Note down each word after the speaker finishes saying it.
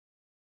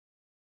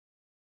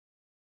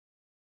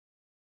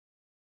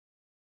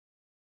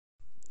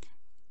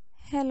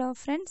Hello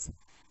friends,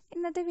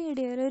 ഇന്നത്തെ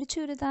വീഡിയോയിൽ ഒരു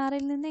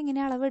ചുരിദാറിൽ നിന്ന്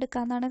എങ്ങനെ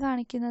അളവെടുക്കാമെന്നാണ്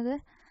കാണിക്കുന്നത്.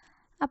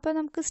 അപ്പോൾ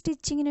നമുക്ക്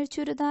സ്റ്റിച്ചിങ്ങിന് ഒരു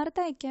ചുരിദാർ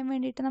തയ്ക്കാൻ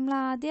വേണ്ടിയിട്ട് നമ്മൾ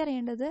ആദ്യം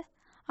അറിയേണ്ടത്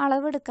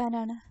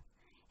അളവെടുക്കാനാണ്.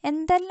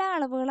 എന്തെല്ലാം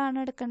അളവുകളാണ്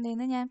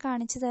എടുക്കേണ്ടതെന്ന് ഞാൻ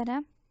കാണിച്ചു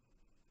തരാം.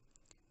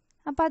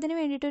 അപ്പോൾ അതിന്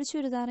വേണ്ടിയിട്ട് ഒരു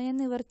ചുരിദാർ ഞാൻ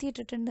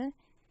നിവർത്തിയിട്ടിട്ടുണ്ട്.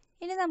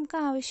 ഇനി നമുക്ക്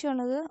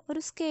ആവശ്യമുള്ളത്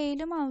ഒരു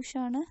സ്കെയിലും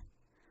ആവശ്യമാണ്,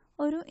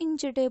 ഒരു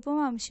ഇഞ്ച്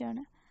ടേപ്പും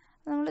ആവശ്യമാണ്.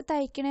 നമ്മൾ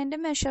തയ്ക്കുന്നതിൻ്റെ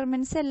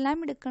മെഷർമെൻറ്റ്സ് എല്ലാം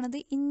എടുക്കുന്നത്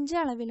ഇഞ്ച്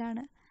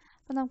അളവിലാണ്.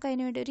 അപ്പോൾ നമുക്ക്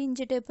അതിന് വേണ്ടി ഒരു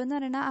ഇഞ്ച് ടേപ്പ് എന്ന്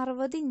പറയുന്നത്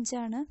 60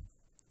 ഇഞ്ചാണ്.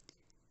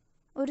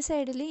 ഒരു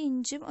സൈഡിൽ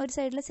ഇഞ്ചും ഒരു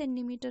സൈഡിൽ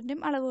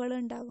സെൻറ്റിമീറ്ററിൻ്റെയും അളവുകൾ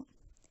ഉണ്ടാകും.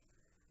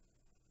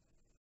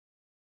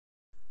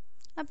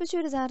 അപ്പോൾ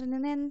ചുരിദാറിൽ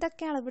നിന്ന്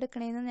എന്തൊക്കെ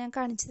അളവെടുക്കണമെന്ന് ഞാൻ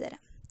കാണിച്ചു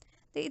തരാം.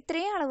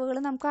 ഇത്രയും അളവുകൾ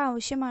നമുക്ക്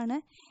ആവശ്യമാണ്.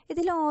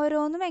 ഇതിൽ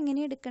ഓരോന്നും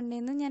എങ്ങനെ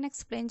എടുക്കേണ്ടതെന്ന് ഞാൻ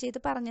എക്സ്പ്ലെയിൻ ചെയ്ത്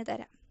പറഞ്ഞു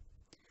തരാം.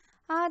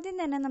 ആദ്യം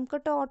തന്നെ നമുക്ക്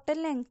ടോട്ടൽ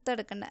ലെങ്ത്ത്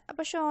എടുക്കേണ്ടത്.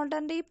 അപ്പോൾ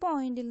ഷോൾഡറിൻ്റെ ഈ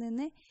പോയിന്റിൽ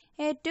നിന്ന്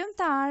ഏറ്റവും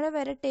താഴെ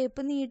വരെ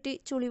ടേപ്പ് നീട്ടി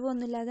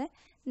ചുളിവൊന്നുമില്ലാതെ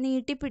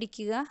നീട്ടി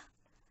പിടിക്കുക.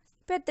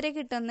 ഇപ്പോൾ എത്ര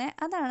കിട്ടുന്നത്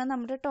അതാണ്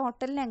നമ്മുടെ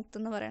ടോട്ടൽ ലെങ്ത്ത്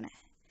എന്ന് പറയുന്നത്.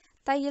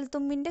 തയ്യൽ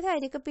തുമ്പിൻ്റെ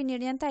കാര്യമൊക്കെ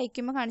പിന്നീട് ഞാൻ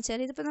തയ്ക്കുമ്പോൾ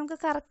കാണിച്ചാൽ ഇതിപ്പോൾ നമുക്ക്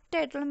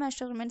കറക്റ്റായിട്ടുള്ള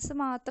മെഷർമെൻറ്റ്സ്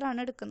മാത്രമാണ്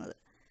എടുക്കുന്നത്.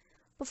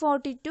 ഇപ്പോൾ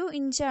 42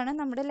 ഇഞ്ചാണ്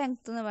നമ്മുടെ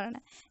ലെങ്ത്ത് എന്ന്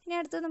പറയുന്നത്. ഇനി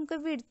അടുത്തത് നമുക്ക്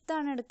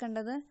വിഡ്ത്താണ്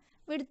എടുക്കേണ്ടത്.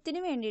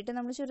 വിഡ്ത്തിന് വേണ്ടിയിട്ട്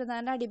നമ്മൾ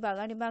ചുരിദാറിൻ്റെ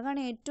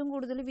അടിഭാഗമാണ് ഏറ്റവും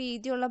കൂടുതൽ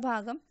വീതിയുള്ള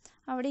ഭാഗം.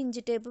 അവിടെ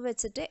ഇഞ്ച് ടേപ്പ്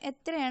വെച്ചിട്ട്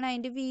എത്രയാണ്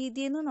അതിൻ്റെ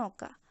വീതി എന്ന്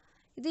നോക്കുക.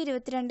 ഇത്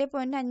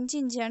 22.5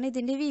 ഇഞ്ചാണ്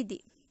ഇതിൻ്റെ വീതി.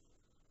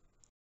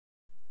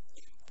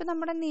 ഇപ്പോൾ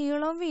നമ്മുടെ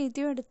നീളവും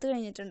വീതിയും എടുത്തു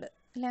കഴിഞ്ഞിട്ടുണ്ട്,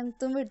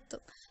 ലെങ്ത്തും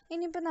വിഡ്ത്തും.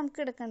 ഇനിയിപ്പോൾ നമുക്ക്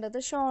എടുക്കേണ്ടത്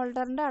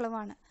ഷോൾഡറിൻ്റെ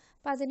അളവാണ്.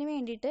 അപ്പോൾ അതിന്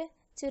വേണ്ടിയിട്ട്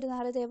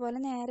ചുരിദാർ ഇതേപോലെ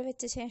നേരെ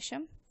വെച്ച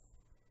ശേഷം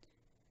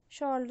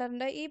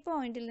ഷോൾഡറിൻ്റെ ഈ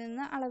പോയിന്റിൽ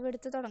നിന്ന്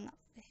അളവെടുത്ത് തുടങ്ങാം.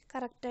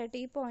 കറക്റ്റായിട്ട്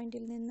ഈ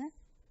പോയിന്റിൽ നിന്ന്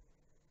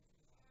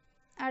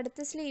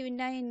അടുത്ത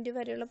സ്ലീവിൻ്റെ ആ എൻഡ്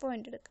വരെയുള്ള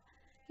പോയിന്റ് എടുക്കുക.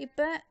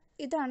 ഇപ്പോൾ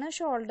ഇതാണ്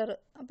ഷോൾഡർ.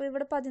 അപ്പോൾ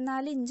ഇവിടെ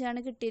 14 ഇഞ്ചാണ്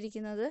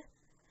കിട്ടിയിരിക്കുന്നത്.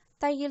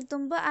 തയ്യൽ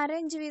തുമ്പ്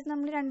 1/2 ഇഞ്ച് വീതം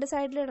നമ്മൾ രണ്ട്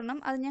സൈഡിലിടണം.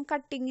 അത് ഞാൻ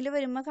കട്ടിങ്ങിൽ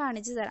വരുമ്പോൾ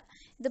കാണിച്ചു തരാം.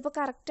 ഇതിപ്പോൾ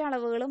കറക്റ്റ്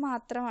അളവുകൾ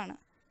മാത്രമാണ്.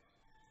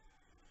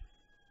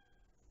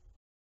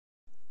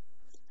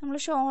 നമ്മൾ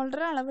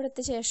ഷോൾഡർ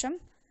അളവെടുത്ത ശേഷം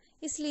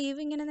ഈ സ്ലീവ്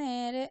ഇങ്ങനെ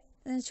നേരെ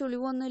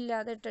ചുളിവൊന്നും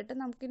ഇല്ലാതെ ഇട്ടിട്ട്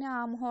നമുക്കിനി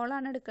ആം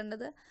ഹോളാണ്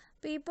എടുക്കേണ്ടത്.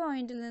 അപ്പോൾ ഈ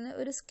പോയിന്റിൽ നിന്ന്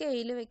ഒരു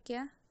സ്കെയിൽ വയ്ക്കുക.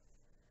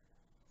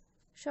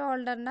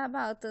 ഷോൾഡറിൻ്റെ ആ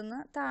ഭാഗത്തു നിന്ന്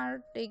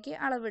താഴോട്ടേക്ക്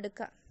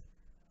അളവെടുക്കുക.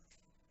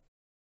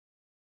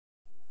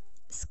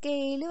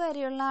 സ്കെയിൽ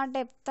വരെയുള്ള ആ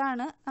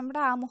ഡെപ്താണ്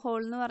നമ്മുടെ ആം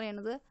ഹോൾ എന്ന്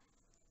പറയുന്നത്.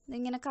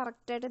 ഇതിങ്ങനെ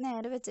കറക്റ്റായിട്ട്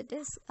നേരെ വെച്ചിട്ട്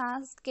ആ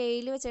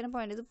സ്കെയിൽ വെച്ചാണ്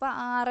പോയിന്റ്. ഇതിപ്പോൾ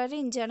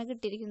 6.5 ഇഞ്ചാണ്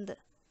കിട്ടിയിരിക്കുന്നത്.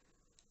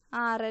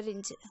 6.5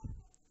 ഇഞ്ച്.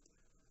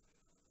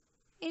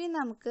 ഇനി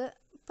നമുക്ക്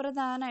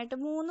പ്രധാനമായിട്ട്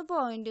 3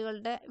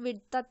 പോയിന്റുകളുടെ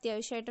വിഡ്ത്ത്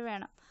അത്യാവശ്യമായിട്ട്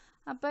വേണം.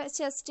 അപ്പോൾ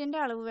ചെസ്റ്റിൻ്റെ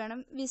അളവ് വേണം,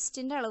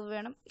 വിസ്റ്റിൻ്റെ അളവ്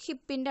വേണം,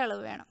 ഹിപ്പിൻ്റെ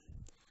അളവ് വേണം.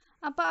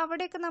 അപ്പോൾ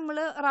അവിടെയൊക്കെ നമ്മൾ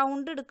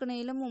റൗണ്ട്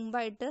എടുക്കുന്നതിന്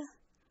മുമ്പായിട്ട്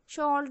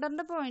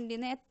ഷോൾഡറിൻ്റെ പോയിന്റിൽ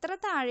നിന്ന് എത്ര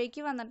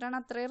താഴേക്ക് വന്നിട്ടാണ്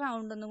അത്രയും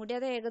റൗണ്ട് ഒന്നും കൂടി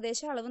അത്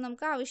ഏകദേശം അളവ്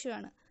നമുക്ക്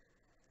ആവശ്യമാണ്.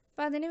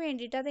 അപ്പോൾ അതിന്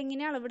വേണ്ടിയിട്ട്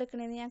അതെങ്ങനെ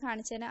അളവെടുക്കണമെന്ന് ഞാൻ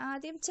കാണിച്ചു തരാം.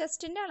 ആദ്യം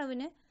ചെസ്റ്റിൻ്റെ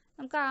അളവിന്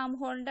നമുക്ക് ആം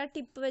ഹോളിൻ്റെ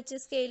ടിപ്പ്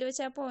വെച്ച് സ്കെയിൽ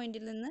വെച്ച് ആ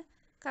പോയിന്റിൽ നിന്ന്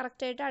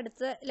കറക്റ്റായിട്ട്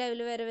അടുത്ത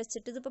ലെവൽ വരെ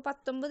വെച്ചിട്ട് ഇതിപ്പോൾ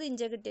 19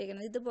 ഇഞ്ചാണ്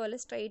കിട്ടിയിരിക്കുന്നത്. ഇതുപോലെ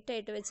സ്ട്രെയിറ്റ്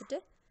ആയിട്ട് വെച്ചിട്ട്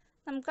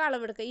നമുക്ക്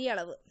അളവെടുക്കാം, ഈ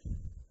അളവ്.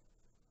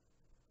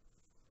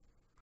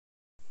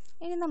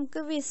 ഇനി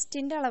നമുക്ക്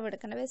വെസ്റ്റിൻ്റെ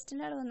അളവെടുക്കണം.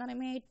 വെസ്റ്റിൻ്റെ അളവ് എന്ന്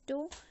പറയുമ്പോൾ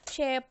ഏറ്റവും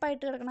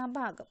ഷേപ്പായിട്ട് കിടക്കുന്ന ആ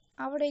ഭാഗം,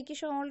 അവിടേക്ക്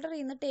ഷോൾഡറിൽ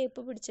നിന്ന്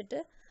ടേപ്പ് പിടിച്ചിട്ട്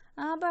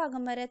ആ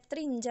ഭാഗം വരെ എത്ര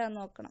ഇഞ്ചാന്ന്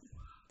നോക്കണം.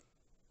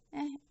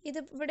 ഇത്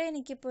ഇവിടെ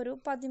എനിക്കിപ്പോൾ ഒരു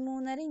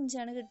 13.5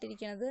 ഇഞ്ചാണ്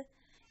കിട്ടിയിരിക്കുന്നത്.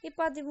 ഈ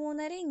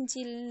 13.5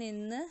 ഇഞ്ചിൽ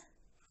നിന്ന്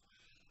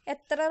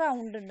എത്ര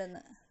റൗണ്ട്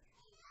ഉണ്ടെന്ന്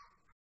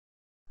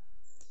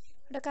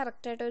ഇവിടെ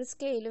കറക്റ്റായിട്ട് ഒരു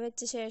സ്കെയിൽ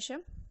വെച്ച ശേഷം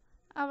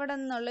അവിടെ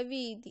നിന്നുള്ള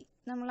വീതി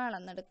നമ്മൾ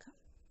അളന്നെടുക്കാം.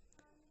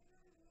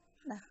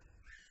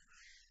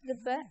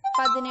 ഇതിപ്പോൾ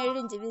 17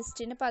 ഇഞ്ച്,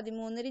 വെസ്റ്റിന്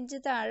 13 ഇഞ്ച്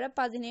താഴെ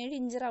 17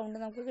 ഇഞ്ച് റൗണ്ട്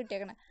നമുക്ക്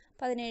കിട്ടിയേക്കണം.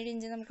 17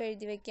 ഇഞ്ച് നമുക്ക്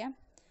എഴുതി വയ്ക്കാം.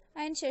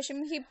 അതിനുശേഷം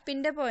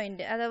ഹിപ്പിൻ്റെ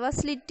പോയിന്റ് അഥവാ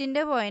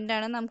സ്ലിറ്റിൻ്റെ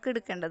പോയിൻ്റാണ് നമുക്ക്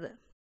എടുക്കേണ്ടത്.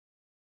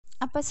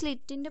 അപ്പോൾ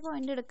സ്ലിറ്റിൻ്റെ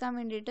പോയിന്റ് എടുക്കാൻ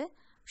വേണ്ടിയിട്ട്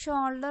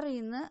ഷോൾഡറിൽ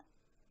നിന്ന്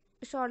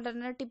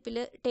ഷോൾഡറിൻ്റെ ടിപ്പിൽ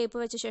ടേപ്പ്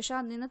വെച്ച ശേഷം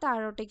അതിൽ നിന്ന്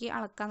താഴോട്ടേക്ക്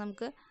അളക്കാം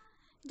നമുക്ക്.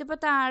 ഇതിപ്പോൾ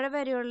താഴെ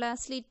വരെയുള്ള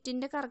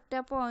സ്ലിറ്റിൻ്റെ കറക്റ്റ്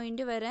ആ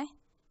പോയിന്റ് വരെ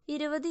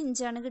 20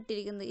 ഇഞ്ചാണ്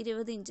കിട്ടിയിരിക്കുന്നത്.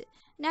 20 ഇഞ്ച്.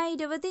 ഞാൻ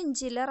 20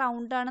 ഇഞ്ചിലെ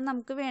റൗണ്ടാണ്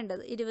നമുക്ക്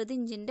വേണ്ടത്, 20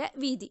 ഇഞ്ചിൻ്റെ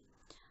വീതി.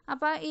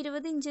 അപ്പോൾ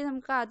 20 ഇഞ്ച്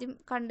നമുക്ക് ആദ്യം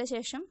കണ്ട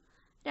ശേഷം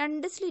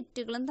 2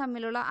 സ്ലിറ്റുകളും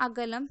തമ്മിലുള്ള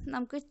അകലം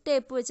നമുക്ക്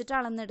ടേപ്പ് വെച്ചിട്ട്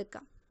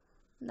അളന്നെടുക്കാം.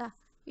 എന്താ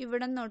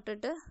ഇവിടെ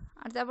നോട്ടിട്ട്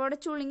അടുത്ത അപ്പോൾ അവിടെ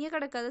ചുളുങ്ങി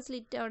കിടക്കാതെ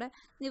സ്ലിറ്റ് അവിടെ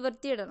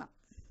നിവർത്തിയിടണം.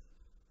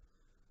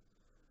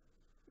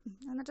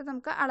 എന്നിട്ട്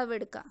നമുക്ക്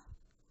അളവെടുക്കാം.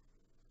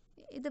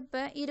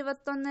 ഇതിപ്പോൾ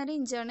 21.5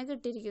 ഇഞ്ചാണ്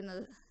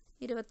കിട്ടിയിരിക്കുന്നത്.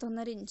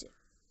 21.5 ഇഞ്ച്.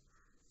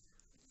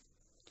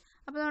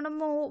 അപ്പോൾ നമ്മുടെ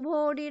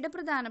ബോഡിയുടെ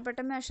പ്രധാനപ്പെട്ട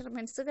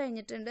മെഷർമെൻറ്റ്സ്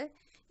കഴിഞ്ഞിട്ടുണ്ട്.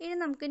 ഇനി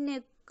നമുക്ക്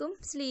നെക്കും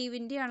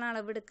സ്ലീവിൻ്റെയാണ്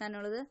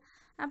അളവെടുക്കാനുള്ളത്.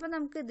 അപ്പോൾ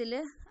നമുക്കിതിൽ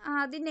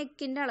ആദ്യം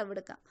നെക്കിൻ്റെ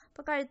അളവെടുക്കാം.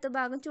 അപ്പോൾ കഴുത്ത്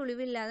ഭാഗം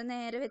ചുളിവില്ലാതെ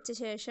നേരെ വെച്ച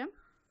ശേഷം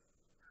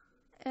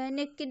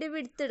നെക്കിൻ്റെ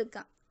വിഡ്ത്ത്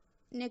എടുക്കാം,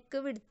 നെക്ക്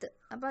വിഡ്ത്ത്.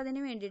 അപ്പോൾ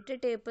അതിന് വേണ്ടിയിട്ട്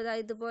ടേപ്പ്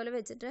ഇതുപോലെ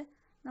വെച്ചിട്ട്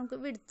നമുക്ക്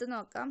വിഡ്ത്ത്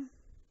നോക്കാം.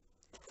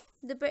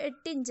 ഇതിപ്പോൾ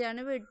 8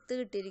 ഇഞ്ചാണ് വിഡ്ത്ത്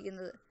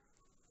കിട്ടിയിരിക്കുന്നത്.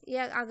 ഈ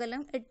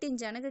അകലം 8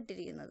 ഇഞ്ചാണ്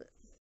കിട്ടിയിരിക്കുന്നത്.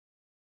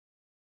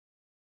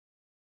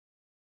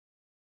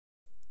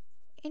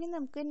 ഇനി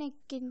നമുക്ക്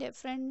നെക്കിൻ്റെ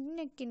ഫ്രണ്ട്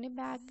നെക്കിൻ്റെ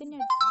ബാക്ക്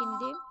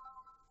നെക്കിൻ്റെയും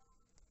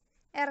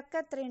ഇറക്കം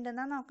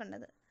എത്രയുണ്ടെന്നാണ്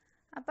നോക്കേണ്ടത്.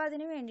 അപ്പോൾ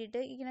അതിന്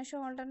വേണ്ടിയിട്ട് ഇങ്ങനെ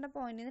ഷോൾഡറിൻ്റെ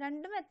പോയിന്റിൽ നിന്ന്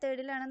 2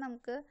 മെത്തേഡിലാണ്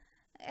നമുക്ക്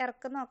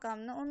ഇറക്കം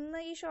നോക്കാവുന്നത്.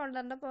 ഒന്ന് ഈ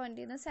ഷോൾഡറിൻ്റെ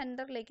പോയിന്റിൽ നിന്ന്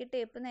സെൻറ്ററിലേക്ക്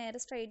ടേപ്പ്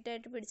നേരെ സ്ട്രെയിറ്റ്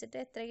ആയിട്ട് പിടിച്ചിട്ട്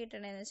എത്ര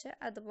കിട്ടണമെന്ന് വെച്ചാൽ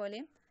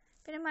അതുപോലെയും.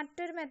 പിന്നെ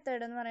മറ്റൊരു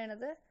മെത്തേഡ് എന്ന്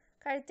പറയുന്നത്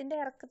കഴുത്തിൻ്റെ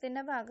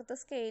ഇറക്കത്തിൻ്റെ ഭാഗത്ത്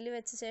സ്കെയിൽ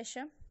വെച്ച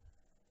ശേഷം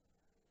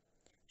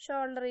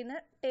ഷോൾഡറിൽ നിന്ന്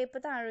ടേപ്പ്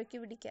താഴേക്ക്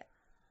പിടിക്കുക.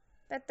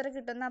 അപ്പോൾ എത്ര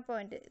കിട്ടുന്ന ആ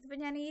പോയിന്റ്. ഇതിപ്പോൾ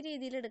ഞാൻ ഈ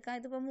രീതിയിൽ എടുക്കാം.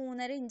 ഇതിപ്പോൾ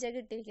 3.5 ഇഞ്ചാണ്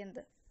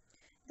കിട്ടിയിരിക്കുന്നത്.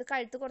 ഇത്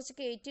കഴുത്ത് കുറച്ച്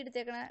കയറ്റി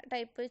എടുത്തേക്കണ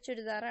ടൈപ്പ്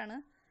ചുരിദാറാണ്.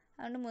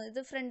 അതുകൊണ്ട് ഇത്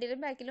ഫ്രണ്ടിലും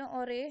ബാക്കിലും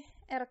ഒരേ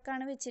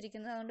ഇറക്കാണ്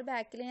വെച്ചിരിക്കുന്നത്. അതുകൊണ്ട്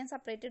ബാക്കിൽ ഞാൻ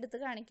സെപ്പറേറ്റ് എടുത്ത്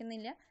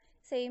കാണിക്കുന്നില്ല.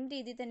 സെയിം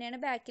രീതി തന്നെയാണ്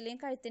ബാക്കിലെയും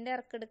കഴുത്തിൻ്റെ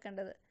ഇറക്കം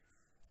എടുക്കേണ്ടത്.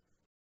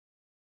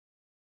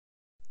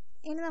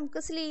 ഇനി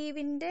നമുക്ക്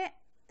സ്ലീവിൻ്റെ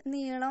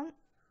നീളം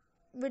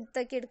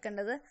വിടുത്തൊക്കെ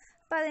എടുക്കേണ്ടത്.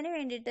 അപ്പോൾ അതിന്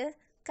വേണ്ടിയിട്ട്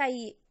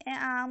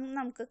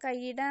നമുക്ക്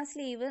കൈയുടെ ആ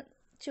സ്ലീവ്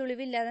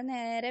ചുളിവില്ലാതെ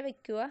നേരെ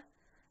വെക്കുക.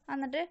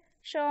 എന്നിട്ട്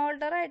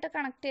ഷോൾഡറായിട്ട്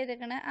കണക്ട്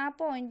ചെയ്തേക്കണ ആ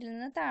പോയിന്റിൽ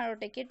നിന്ന്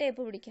താഴോട്ടേക്ക്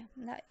ടേപ്പ് പിടിക്കാം.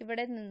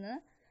 ഇവിടെ നിന്ന്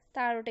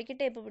താഴോട്ടേക്ക്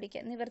ടേപ്പ്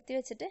പിടിക്കുക. നിവർത്തി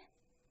വെച്ചിട്ട്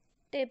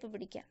ടേപ്പ്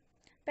പിടിക്കാം.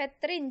 അപ്പോൾ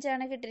എത്ര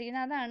ഇഞ്ചാണ്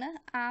കിട്ടിയിരിക്കുന്നത് അതാണ്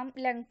ആം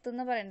ലെങ്ത്ത്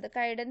എന്ന് പറയുന്നത്,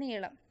 കൈയുടെ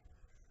നീളം,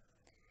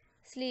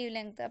 സ്ലീവ്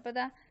ലെങ്ത്ത്. അപ്പോൾ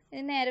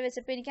ഇത് നേരെ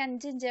വെച്ചപ്പോൾ എനിക്ക്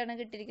 5 ഇഞ്ചാണ്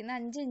കിട്ടിയിരിക്കുന്നത്.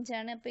 5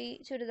 ഇഞ്ചാണ് ഇപ്പോൾ ഈ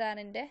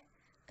ചുരിദാറിൻ്റെ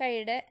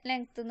കൈയുടെ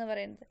ലെങ്ത്ത് എന്ന്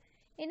പറയുന്നത്.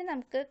 ഇനി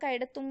നമുക്ക്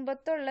കൈയുടെ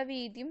തുമ്പത്തുള്ള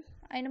വീതിയും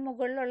അതിന്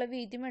മുകളിലുള്ള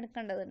വീതിയും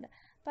എടുക്കേണ്ടതുണ്ട്.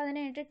 അപ്പോൾ അതിന്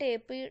വേണ്ടിയിട്ട്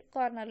ടേപ്പ്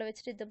കോർണറിൽ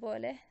വെച്ചിട്ട്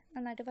ഇതുപോലെ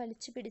നന്നായിട്ട്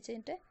വലിച്ചു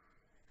പിടിച്ചിട്ട്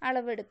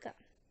അളവെടുക്കുക.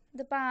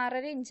 ഇതിപ്പോൾ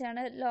 6.5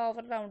 ഇഞ്ചാണ്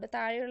ലോവർ റൗണ്ട്.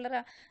 താഴെയുള്ള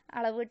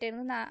അളവ്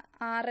കിട്ടിയിരുന്നത്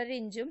 6.5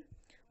 ഇഞ്ചും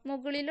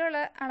മുകളിലുള്ള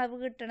അളവ്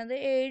കിട്ടുന്നത്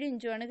 7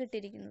 ഇഞ്ചുമാണ്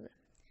കിട്ടിയിരിക്കുന്നത്.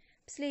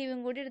 സ്ലീവും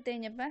കൂടി എടുത്തു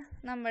കഴിഞ്ഞപ്പോൾ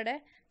നമ്മുടെ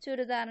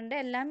ചുരിദാറിൻ്റെ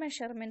എല്ലാ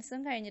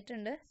മെഷർമെൻറ്റ്സും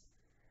കഴിഞ്ഞിട്ടുണ്ട്.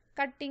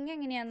 കട്ടിങ്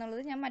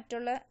എങ്ങനെയാണെന്നുള്ളത് ഞാൻ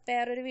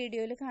വേറൊരു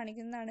വീഡിയോയിൽ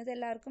കാണിക്കുന്നതാണ്.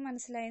 ഇതെല്ലാവർക്കും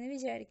മനസ്സിലായെന്ന്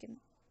വിചാരിക്കുന്നു.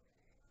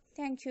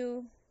 Thank you.